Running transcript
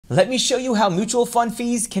Let me show you how mutual fund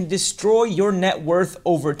fees can destroy your net worth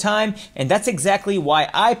over time, and that's exactly why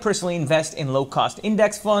I personally invest in low-cost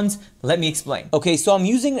index funds. Let me explain. Okay, so I'm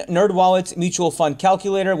using NerdWallet's mutual fund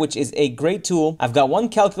calculator, which is a great tool. I've got one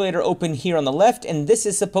calculator open here on the left, and this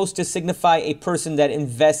is supposed to signify a person that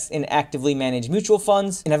invests in actively managed mutual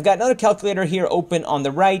funds. And I've got another calculator here open on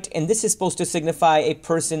the right, and this is supposed to signify a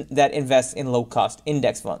person that invests in low-cost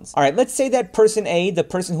index funds. All right, let's say that person A, the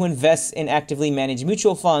person who invests in actively managed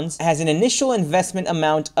mutual funds, has an initial investment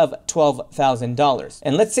amount of $12,000.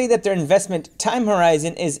 And let's say that their investment time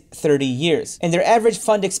horizon is 30 years. And their average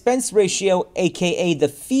fund expense ratio, aka the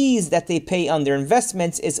fees that they pay on their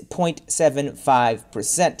investments, is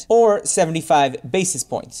 0.75%, or 75 basis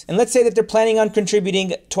points. And let's say that they're planning on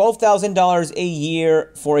contributing $12,000 a year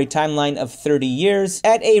for a timeline of 30 years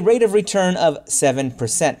at a rate of return of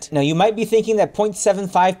 7%. Now you might be thinking that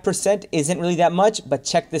 0.75% isn't really that much, but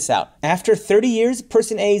check this out. After 30 years,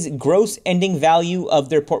 person A's gross ending value of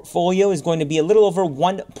their portfolio is going to be a little over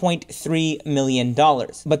 $1.3 million.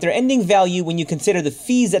 But their ending value, when you consider the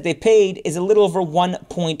fees that they paid, is a little over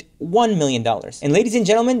 $1.1 million. And ladies and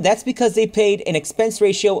gentlemen, that's because they paid an expense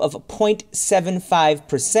ratio of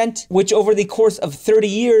 0.75%, which over the course of 30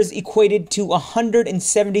 years equated to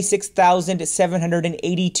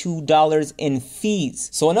 $176,782 in fees.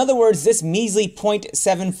 So in other words, this measly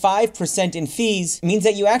 0.75% in fees means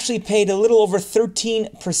that you actually paid a little over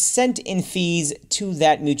 13% in fees to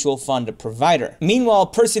that mutual fund provider. Meanwhile,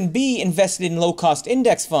 person B invested in low-cost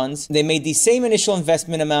index funds. They made the same initial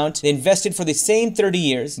investment amount, they invested for the same 30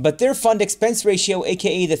 years, but their fund expense ratio,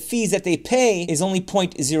 aka the fees that they pay, is only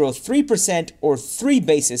 0.03%, or 3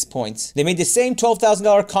 basis points. They made the same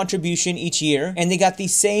 $12,000 contribution each year, and they got the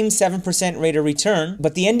same 7% rate of return,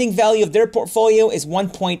 but the ending value of their portfolio is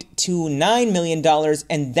 $1.29 million,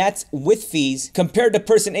 and that's with fees, compared to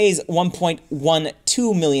person A's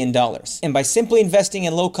 $1.12 million. And by simply investing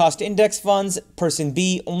in low-cost index funds, person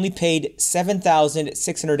B only paid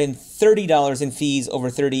 $7,630 in fees over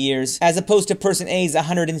 30 years, as opposed to person A's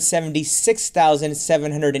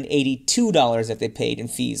 $176,782 that they paid in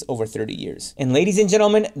fees over 30 years. And ladies and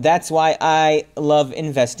gentlemen, that's why I love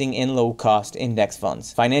investing in low-cost index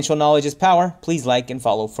funds. Financial knowledge is power. Please like and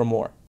follow for more.